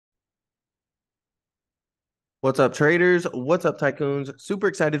What's up, traders? What's up, tycoons? Super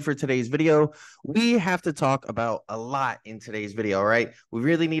excited for today's video. We have to talk about a lot in today's video, all right? We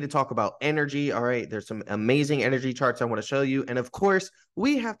really need to talk about energy, all right? There's some amazing energy charts I want to show you. And of course,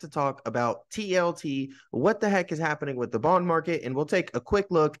 we have to talk about TLT, what the heck is happening with the bond market, and we'll take a quick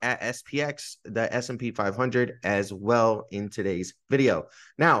look at SPX, the S&P 500, as well in today's video.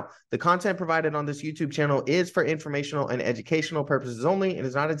 Now, the content provided on this YouTube channel is for informational and educational purposes only and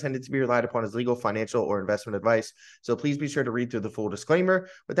is not intended to be relied upon as legal, financial, or investment advice. So please be sure to read through the full disclaimer.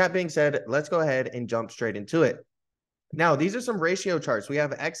 With that being said, let's go ahead and jump straight into it. Now, these are some ratio charts. We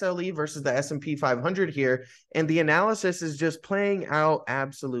have XLE versus the S&P 500 here, and the analysis is just playing out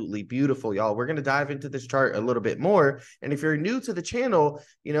absolutely beautiful, y'all. We're going to dive into this chart a little bit more, and if you're new to the channel,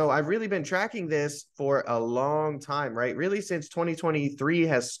 I've really been tracking this for a long time, right? Really since 2023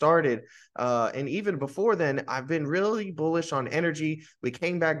 has started, and even before then, I've been really bullish on energy. We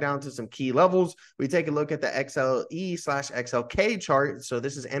came back down to some key levels. We take a look at the XLE/XLK chart, so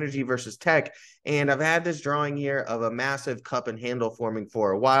this is energy versus tech, and I've had this drawing here of a massive cup and handle forming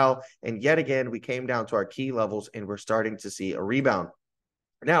for a while. And yet again, we came down to our key levels and we're starting to see a rebound.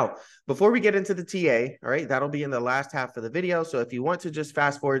 Now, before we get into the TA, all right, that'll be in the last half of the video. So if you want to just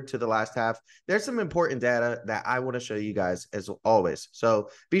fast forward to the last half, there's some important data that I want to show you guys as always. So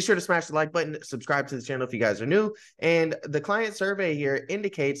be sure to smash the like button, subscribe to the channel if you guys are new. And the client survey here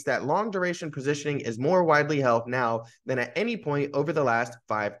indicates that long duration positioning is more widely held now than at any point over the last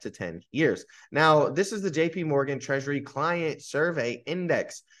 5 to 10 years. Now, this is the JP Morgan Treasury Client Survey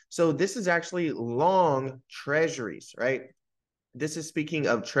Index. So this is actually long treasuries, right? This is speaking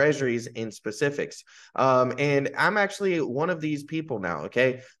of treasuries in specifics. And I'm actually one of these people now,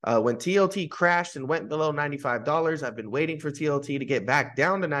 okay? When TLT crashed and went below $95, I've been waiting for TLT to get back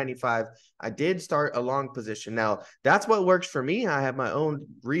down to 95. I did start a long position. Now, that's what works for me. I have my own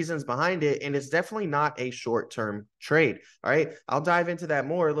reasons behind it, and it's definitely not a short-term trade, all right? I'll dive into that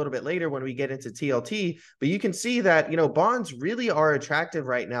more a little bit later when we get into TLT, but you can see that, bonds really are attractive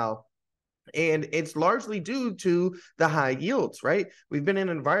right now. And it's largely due to the high yields, right? We've been in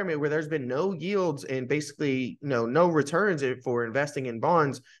an environment where there's been no yields and basically, no returns for investing in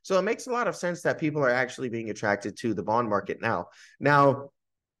bonds. So it makes a lot of sense that people are actually being attracted to the bond market now. Now,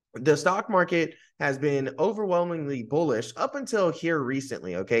 the stock market has been overwhelmingly bullish up until here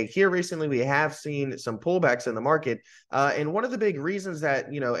recently. Okay, here recently we have seen some pullbacks in the market, and one of the big reasons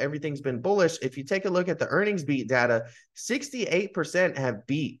that everything's been bullish, if you take a look at the earnings beat data, 68% have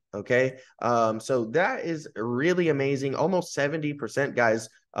beat. Okay, so that is really amazing. Almost 70%, guys.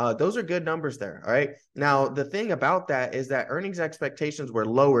 Those are good numbers there. All right. Now, the thing about that is that earnings expectations were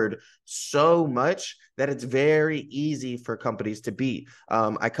lowered so much that it's very easy for companies to beat.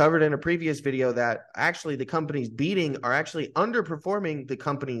 I covered in a previous video that actually the companies beating are actually underperforming the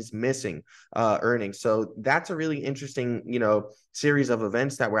companies missing earnings. So that's a really interesting, series of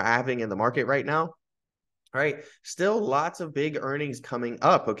events that we're having in the market right now. All right. Still lots of big earnings coming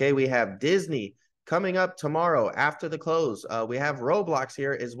up. Okay. We have Disney coming up tomorrow after the close. We have Roblox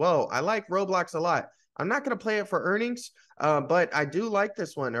here as well. I like Roblox a lot. I'm not going to play it for earnings, but I do like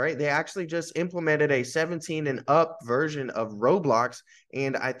this one. All right. They actually just implemented a 17 and up version of Roblox.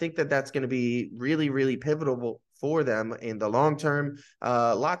 And I think that that's going to be really, really pivotal for them in the long term.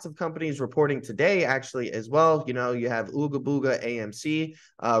 Lots of companies reporting today actually as well. You have Ooga Booga, AMC,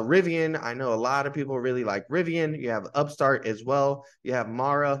 Rivian. I know a lot of people really like Rivian. You have Upstart as well. You have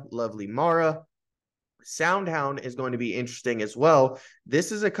Mara, lovely Mara. SoundHound is going to be interesting as well.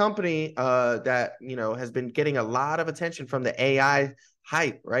 This is a company that has been getting a lot of attention from the AI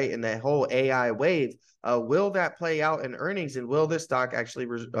hype, right? And the whole AI wave. Will that play out in earnings, and will this stock actually,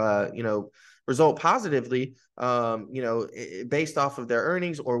 result positively, based off of their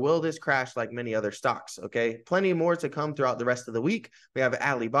earnings, or will this crash like many other stocks? Okay, plenty more to come throughout the rest of the week. We have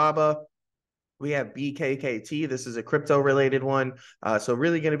Alibaba. We have BKKT. This is a crypto related one. So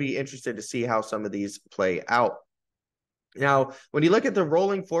really going to be interested to see how some of these play out. Now, when you look at the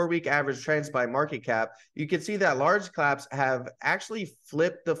rolling 4-week average trends by market cap, you can see that large caps have actually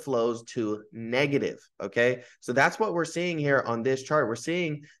flipped the flows to negative. Okay, so that's what we're seeing here on this chart. We're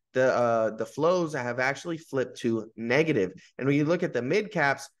seeing the flows have actually flipped to negative. And when you look at the mid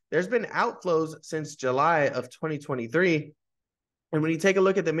caps, there's been outflows since July of 2023. And when you take a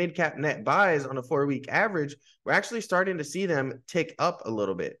look at the mid-cap net buys on a 4-week average, we're actually starting to see them tick up a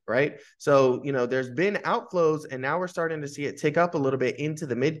little bit, right? So, there's been outflows, and now we're starting to see it tick up a little bit into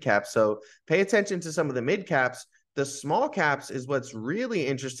the mid-cap. So pay attention to some of the mid-caps. The small caps is what's really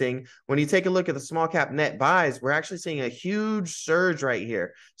interesting. When you take a look at the small cap net buys, we're actually seeing a huge surge right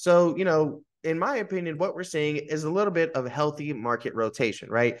here. So, in my opinion, what we're seeing is a little bit of healthy market rotation,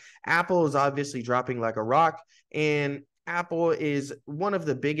 right? Apple is obviously dropping like a rock, and Apple is one of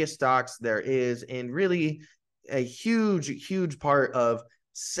the biggest stocks there is, and really a huge part of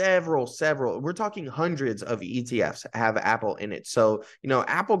several, we're talking hundreds of ETFs have Apple in it. So,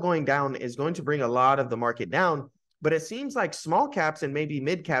 Apple going down is going to bring a lot of the market down, but it seems like small caps and maybe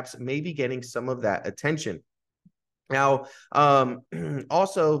mid caps may be getting some of that attention. Now,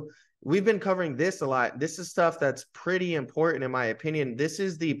 also, we've been covering this a lot. This is stuff that's pretty important, in my opinion. This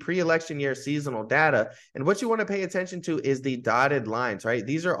is the pre-election year seasonal data. And what you want to pay attention to is the dotted lines, right?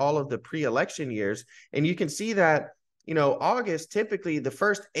 These are all of the pre-election years. And you can see that, August, typically the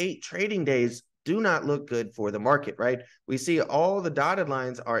first 8 trading days do not look good for the market, right? We see all the dotted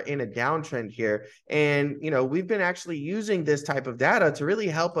lines are in a downtrend here. And, we've been actually using this type of data to really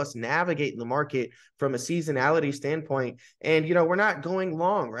help us navigate the market from a seasonality standpoint. And, we're not going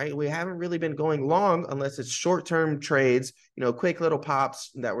long, right? We haven't really been going long unless it's short-term trades, quick little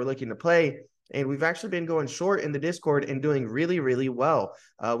pops that we're looking to play. And we've actually been going short in the Discord and doing really well.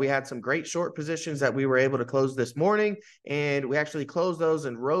 We had some great short positions that we were able to close this morning, and we actually closed those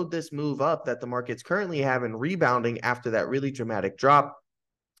and rode this move up that the market's currently having, rebounding after that really dramatic drop.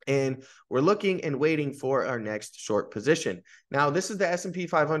 And we're looking and waiting for our next short position. Now, this is the S&P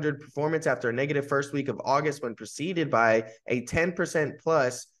 500 performance after a negative first week of August, when preceded by a 10%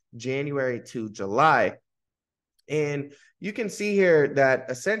 plus January to July. And you can see here that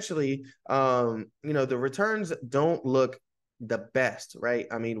essentially, the returns don't look the best, right?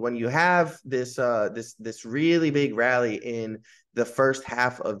 I mean, when you have this really big rally in the first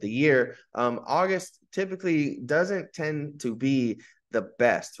half of the year, August typically doesn't tend to be the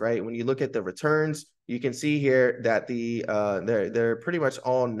best, right? When you look at the returns, you can see here that they're pretty much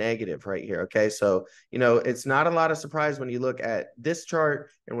all negative right here. Okay, so it's not a lot of surprise when you look at this chart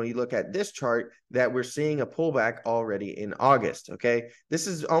and when you look at this chart that we're seeing a pullback already in August. Okay, this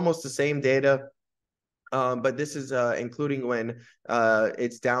is almost the same data. But this is including when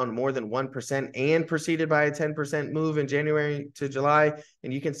it's down more than 1% and preceded by a 10% move in January to July.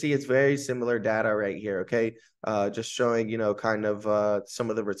 And you can see it's very similar data right here, okay? Just showing, kind of some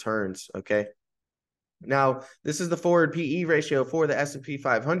of the returns, okay? Now, this is the forward PE ratio for the S&P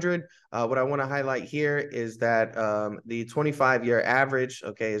 500. What I want to highlight here is that the 25-year average,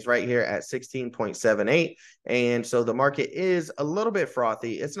 okay, is right here at 16.78. And so the market is a little bit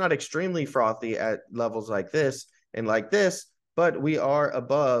frothy. It's not extremely frothy at levels like this and like this, but we are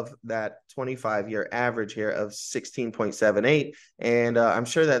above that 25-year average here of 16.78. And I'm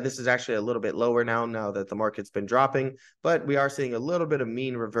sure that this is actually a little bit lower now that the market's been dropping, but we are seeing a little bit of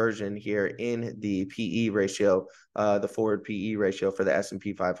mean reversion here in the PE ratio, the forward PE ratio for the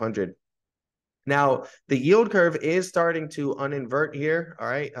S&P 500. Now, the yield curve is starting to uninvert here. All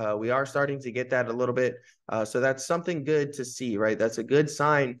right. We are starting to get that a little bit. So that's something good to see, right? That's a good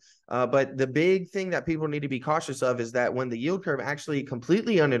sign. But the big thing that people need to be cautious of is that when the yield curve actually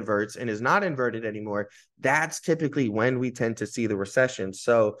completely uninverts and is not inverted anymore, that's typically when we tend to see the recession.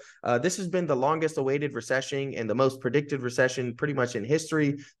 So this has been the longest awaited recession and the most predicted recession pretty much in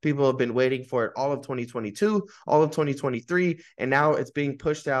history. People have been waiting for it all of 2022, all of 2023, and now it's being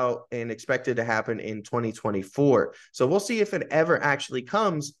pushed out and expected to happen in 2024. So we'll see if it ever actually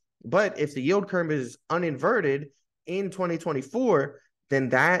comes. But if the yield curve is uninverted in 2024, then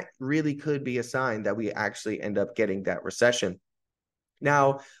that really could be a sign that we actually end up getting that recession.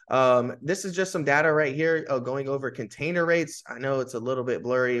 Now, this is just some data right here going over container rates. I know it's a little bit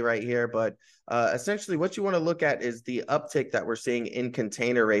blurry right here, but essentially what you want to look at is the uptick that we're seeing in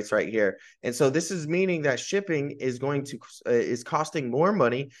container rates right here. And so this is meaning that shipping is is costing more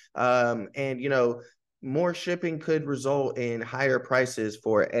money. And more shipping could result in higher prices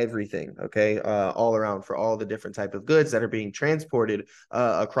for everything, okay, all around for all the different type of goods that are being transported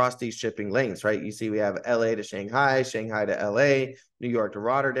across these shipping lanes, right? You see we have LA to Shanghai, Shanghai to LA, New York to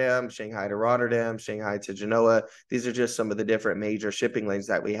Rotterdam, Shanghai to Rotterdam, Shanghai to Genoa. These are just some of the different major shipping lanes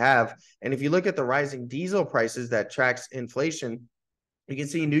that we have. And if you look at the rising diesel prices that tracks inflation, you can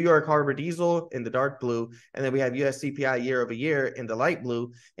see New York Harbor Diesel in the dark blue, and then we have US CPI year over year in the light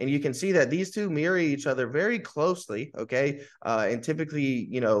blue. And you can see that these two mirror each other very closely, okay? And typically,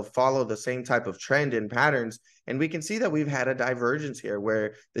 follow the same type of trend and patterns. And we can see that we've had a divergence here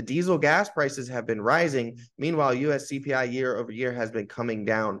where the diesel gas prices have been rising. Meanwhile, US CPI year over year has been coming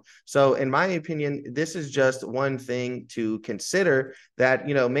down. So in my opinion, this is just one thing to consider that,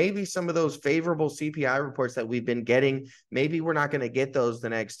 maybe some of those favorable CPI reports that we've been getting, maybe we're not going to get those the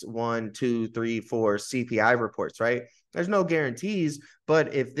next 1, 2, 3, 4 CPI reports, right? There's no guarantees,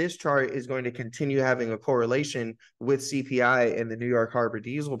 but if this chart is going to continue having a correlation with CPI and the New York Harbor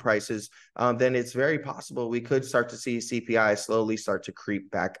diesel prices, then it's very possible we could start to see CPI slowly start to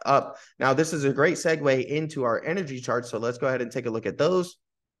creep back up. Now, this is a great segue into our energy charts, so let's go ahead and take a look at those.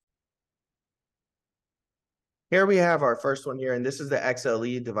 Here we have our first one here, and this is the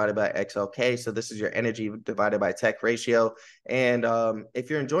XLE divided by XLK. So this is your energy divided by tech ratio. And if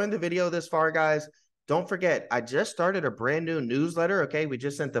you're enjoying the video this far, guys, don't forget, I just started a brand new newsletter. Okay. We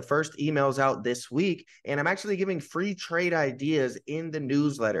just sent the first emails out this week, and I'm actually giving free trade ideas in the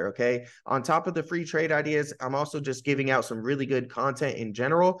newsletter. Okay. On top of the free trade ideas, I'm also just giving out some really good content in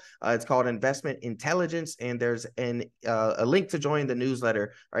general. It's called Investment Intelligence, and there's a link to join the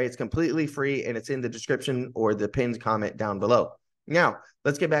newsletter. All right. It's completely free, and it's in the description or the pinned comment down below. Now,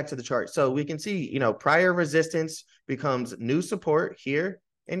 let's get back to the chart. So we can see, prior resistance becomes new support here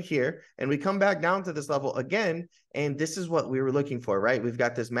and here, and we come back down to this level again, and this is what we were looking for, right? We've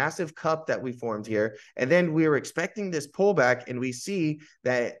got this massive cup that we formed here, and then we were expecting this pullback, and we see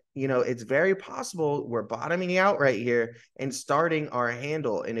that, it's very possible we're bottoming out right here and starting our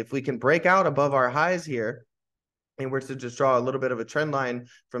handle. And if we can break out above our highs here, and we're to just draw a little bit of a trend line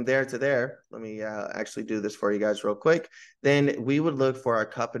from there to there, let me actually do this for you guys real quick, then we would look for our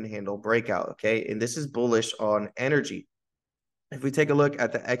cup and handle breakout, okay? And this is bullish on energy. If we take a look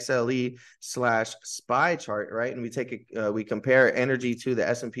at the XLE/SPY chart, right, and we compare energy to the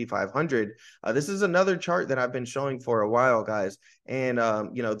S&P 500, this is another chart that I've been showing for a while, guys. And,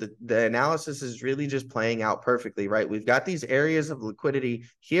 the analysis is really just playing out perfectly, right? We've got these areas of liquidity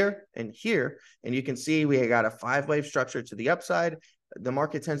here, and you can see we got a 5-wave structure to the upside. The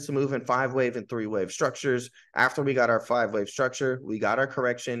market tends to move in 5-wave and 3-wave structures. After we got our 5-wave structure, we got our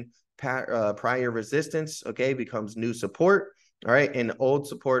correction. Prior resistance, okay, becomes new support. All right, and old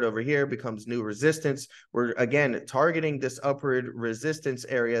support over here becomes new resistance. We're, again, targeting this upward resistance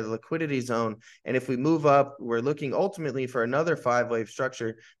area, the liquidity zone. And if we move up, we're looking ultimately for another 5-wave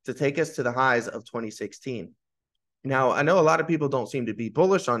structure to take us to the highs of 2016. Now, I know a lot of people don't seem to be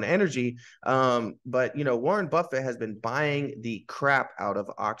bullish on energy, but, Warren Buffett has been buying the crap out of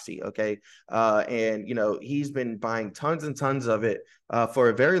Oxy, okay? And, he's been buying tons and tons of it for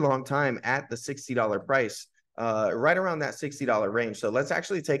a very long time at the $60 price. Right around that $60 range. So let's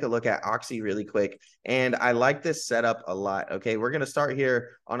actually take a look at Oxy really quick. And I like this setup a lot. Okay, we're going to start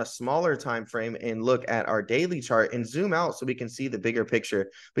here on a smaller time frame and look at our daily chart and zoom out so we can see the bigger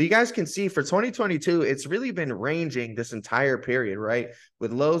picture. But you guys can see for 2022, it's really been ranging this entire period, right?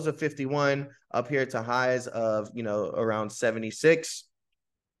 With lows of 51 up here to highs of, around 76.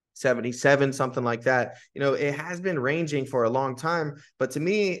 77, something like that. It has been ranging for a long time, but to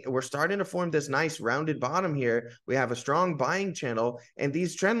me, we're starting to form this nice rounded bottom here. We have a strong buying channel, and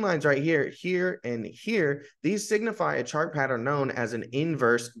these trend lines right here, and here, these signify a chart pattern known as an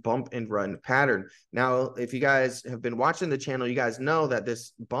inverse bump and run pattern. Now, if you guys have been watching the channel, you guys know that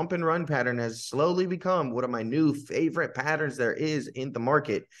this bump and run pattern has slowly become one of my new favorite patterns there is in the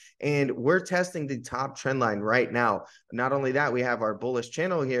market, and we're testing the top trend line right now. Not only that, we have our bullish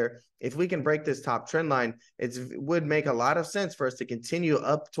channel here. If we can break this top trend line, it would make a lot of sense for us to continue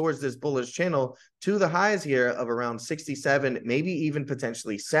up towards this bullish channel to the highs here of around 67, maybe even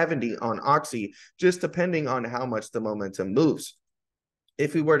potentially 70 on Oxy, just depending on how much the momentum moves.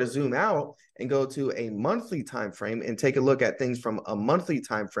 If we were to zoom out and go to a monthly time frame and take a look at things from a monthly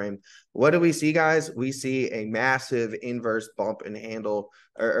time frame, what do we see, guys? We see a massive inverse bump and handle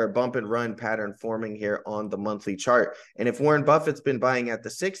or bump and run pattern forming here on the monthly chart. And if Warren Buffett's been buying at the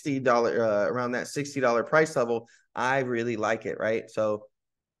 $60 around that $60 price level, I really like it, right? So,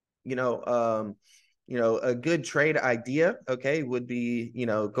 a good trade idea, okay, would be,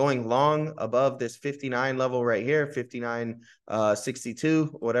 going long above this 59 level right here, 59.62,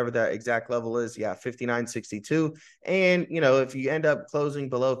 whatever that exact level is. Yeah, 59.62. And, if you end up closing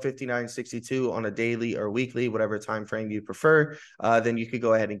below 59.62 on a daily or weekly, whatever time frame you prefer, then you could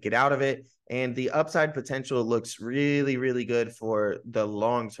go ahead and get out of it. And the upside potential looks really, really good for the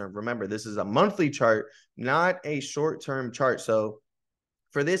long term. Remember, this is a monthly chart, not a short-term chart. So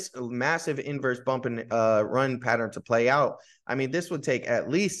for this massive inverse bump and run pattern to play out, I mean, this would take at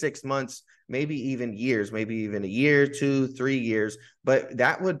least 6 months, maybe even years, maybe even a year, 2, 3 years. But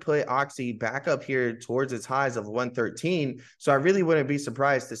that would put Oxy back up here towards its highs of 113. So I really wouldn't be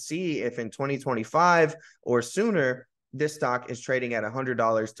surprised to see if in 2025 or sooner, this stock is trading at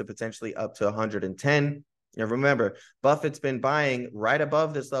 $100 to potentially up to 110. Now remember, Buffett's been buying right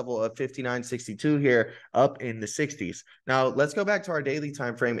above this level of 59.62 here, up in the 60s. Now let's go back to our daily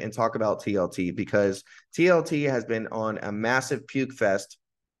time frame and talk about TLT, because TLT has been on a massive puke fest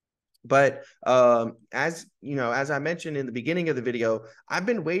But as you know, as I mentioned in the beginning of the video, I've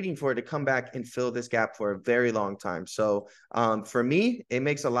been waiting for it to come back and fill this gap for a very long time. So for me, it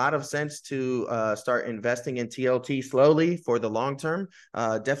makes a lot of sense to start investing in TLT slowly for the long term.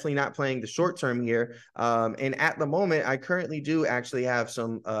 Definitely not playing the short term here. And at the moment, I currently do actually have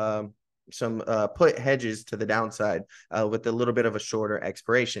some put hedges to the downside with a little bit of a shorter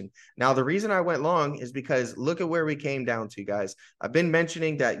expiration. Now, the reason I went long is because look at where we came down to, guys. I've been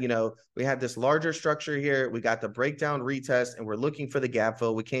mentioning that, you know, we had this larger structure here. We got the breakdown retest, and we're looking for the gap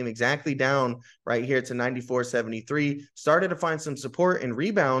fill. We came exactly down right here to 94.73, started to find some support and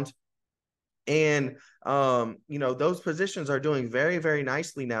rebound. And you know, those positions are doing very, very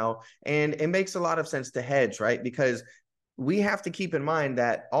nicely now. And it makes a lot of sense to hedge, right? Because we have to keep in mind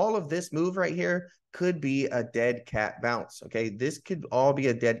that all of this move right here could be a dead cat bounce. Okay. This could all be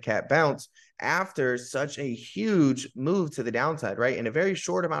a dead cat bounce after such a huge move to the downside, right? In a very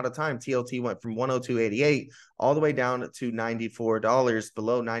short amount of time, TLT went from 102.88 all the way down to $94,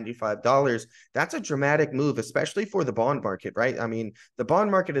 below $95. That's a dramatic move, especially for the bond market, right? I mean, the bond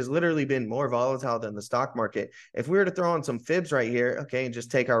market has literally been more volatile than the stock market. If we were to throw on some fibs right here, okay, and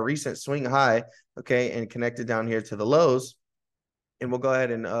just take our recent swing high, okay, and connect it down here to the lows, and we'll go ahead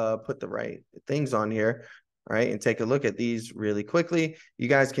and put the right things on here, all right, and take a look at these really quickly. You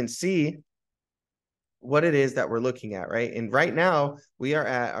guys can see what it is that we're looking at, right? And right now we are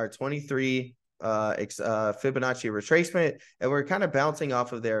at our 23 Fibonacci retracement, and we're kind of bouncing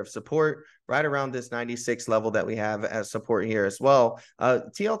off of their support right around this 96 level that we have as support here as well.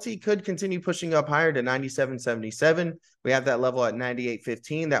 TLT could continue pushing up higher to 97.77. We have that level at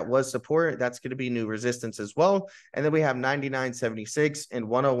 98.15. That was support. That's going to be new resistance as well. And then we have 99.76 and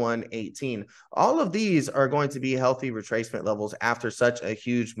 101.18. All of these are going to be healthy retracement levels after such a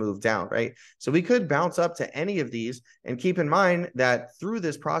huge move down, right? So we could bounce up to any of these, and keep in mind that through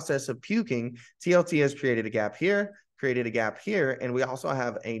this process of puking, TLT has created a gap here, created a gap here, and we also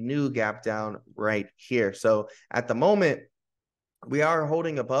have a new gap down right here. So at the moment, we are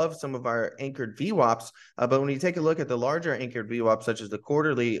holding above some of our anchored VWAPs, but when you take a look at the larger anchored VWAPs, such as the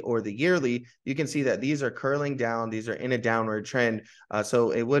quarterly or the yearly, you can see that these are curling down. These are in a downward trend.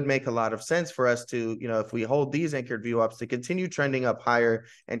 So it would make a lot of sense for us to, you know, if we hold these anchored VWAPs, to continue trending up higher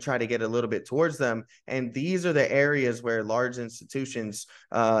and try to get a little bit towards them. And these are the areas where large institutions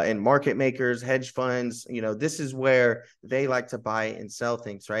and market makers, hedge funds, you know, this is where they like to buy and sell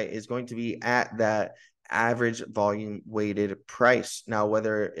things, right? Is going to be at that average volume weighted price. Now,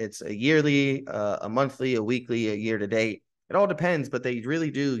 whether it's a yearly, a monthly, a weekly, a year to date, it all depends, but they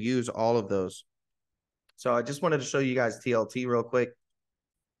really do use all of those. So I just wanted to show you guys TLT real quick.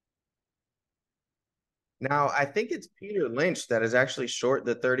 Now, I think it's Peter Lynch that is actually short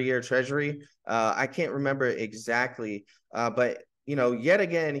the 30-year treasury. I can't remember exactly, but you know, yet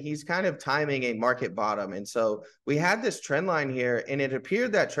again, he's kind of timing a market bottom. And so we had this trend line here, and it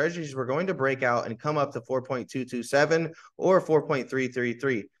appeared that treasuries were going to break out and come up to 4.227 or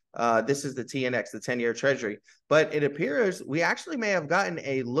 4.333. This is the TNX, the 10-year treasury. But it appears we actually may have gotten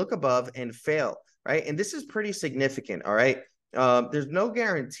a look above and fail, right? And this is pretty significant, all right? There's no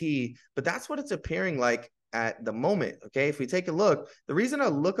guarantee, but that's what it's appearing like at the moment. Okay. If we take a look, the reason a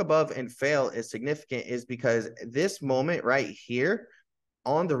look above and fail is significant is because this moment right here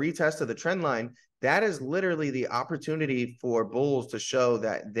on the retest of the trend line, that is literally the opportunity for bulls to show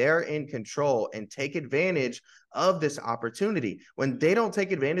that they're in control and take advantage of this opportunity. When they don't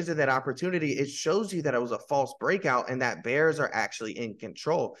take advantage of that opportunity, it shows you that it was a false breakout and that bears are actually in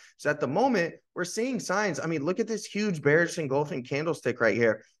control. So at the moment, we're seeing signs. I mean, look at this huge bearish engulfing candlestick right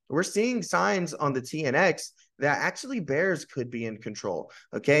here. We're seeing signs on the TNX that actually bears could be in control.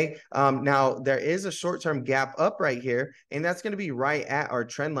 Okay. Now there is a short-term gap up right here, and that's going to be right at our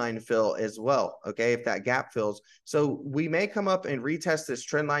trend line fill as well. Okay. If that gap fills. So we may come up and retest this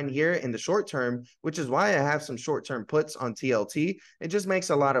trend line here in the short term, which is why I have some short-term puts on TLT. It just makes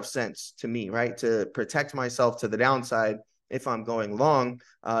a lot of sense to me, right? To protect myself to the downside if I'm going long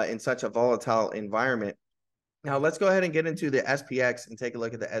in such a volatile environment. Now let's go ahead and get into the SPX and take a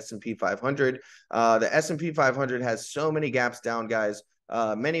look at the S&P 500. The S&P 500 has so many gaps down, guys.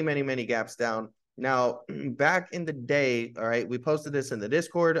 Many gaps down. Now, back in the day, all right, we posted this in the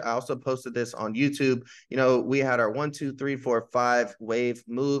Discord. I also posted this on YouTube. You know, we had our 1, 2, 3, 4, 5 wave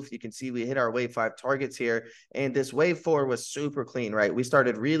move. You can see we hit our wave 5 targets here. And this wave 4 was super clean, right? We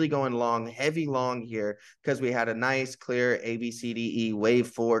started really going long, heavy long here, because we had a nice, clear ABCDE wave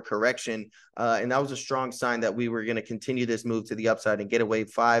 4 correction. And that was a strong sign that we were going to continue this move to the upside and get a wave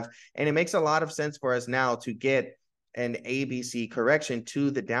 5. And it makes a lot of sense for us now to get an ABC correction to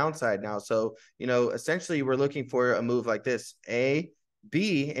the downside now. So, you know, essentially we're looking for a move like this, A,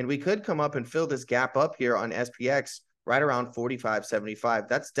 B, and we could come up and fill this gap up here on SPX right around 45.75.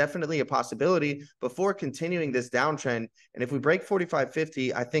 That's definitely a possibility before continuing this downtrend. And if we break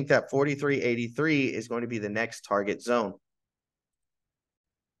 45.50, I think that 43.83 is going to be the next target zone.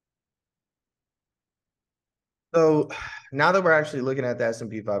 So now that we're actually looking at the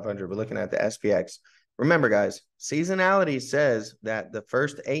S&P 500, we're looking at the SPX. Remember, guys, seasonality says that the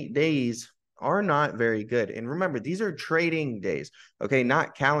first 8 days are not very good. And remember, these are trading days, okay,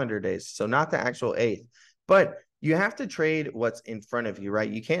 not calendar days. So not the actual eighth. But you have to trade what's in front of you, right?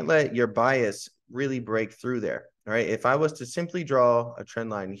 You can't let your bias really break through there. All right. If I was to simply draw a trend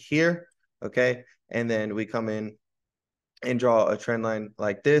line here, okay, and then we come in and draw a trend line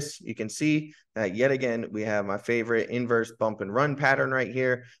like this, you can see that yet again, we have my favorite inverse bump and run pattern right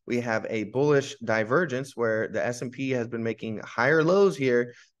here. We have a bullish divergence where the S&P has been making higher lows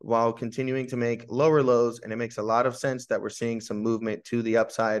here while continuing to make lower lows. And it makes a lot of sense that we're seeing some movement to the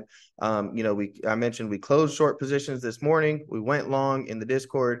upside. I mentioned we closed short positions this morning. We went long in the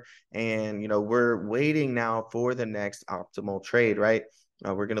Discord, and, we're waiting now for the next optimal trade, right?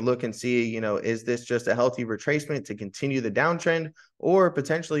 We're going to look and see, is this just a healthy retracement to continue the downtrend, or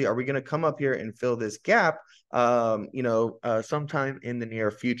potentially are we going to come up here and fill this gap, sometime in the near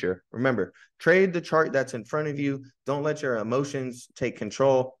future? Remember, trade the chart that's in front of you. Don't let your emotions take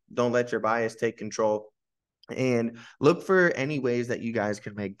control. Don't let your bias take control. And look for any ways that you guys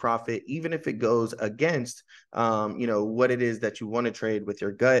can make profit, even if it goes against, what it is that you want to trade with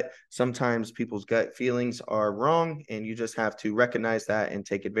your gut. Sometimes people's gut feelings are wrong, and you just have to recognize that and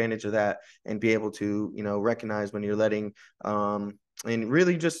take advantage of that, and be able to, recognize when you're letting, and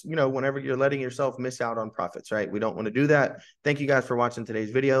really just, whenever you're letting yourself miss out on profits, right? We don't want to do that. Thank you guys for watching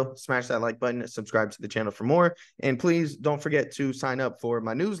today's video. Smash that like button, subscribe to the channel for more. And please don't forget to sign up for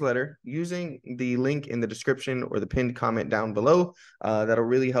my newsletter using the link in the description or the pinned comment down below. That'll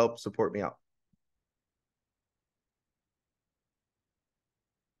really help support me out.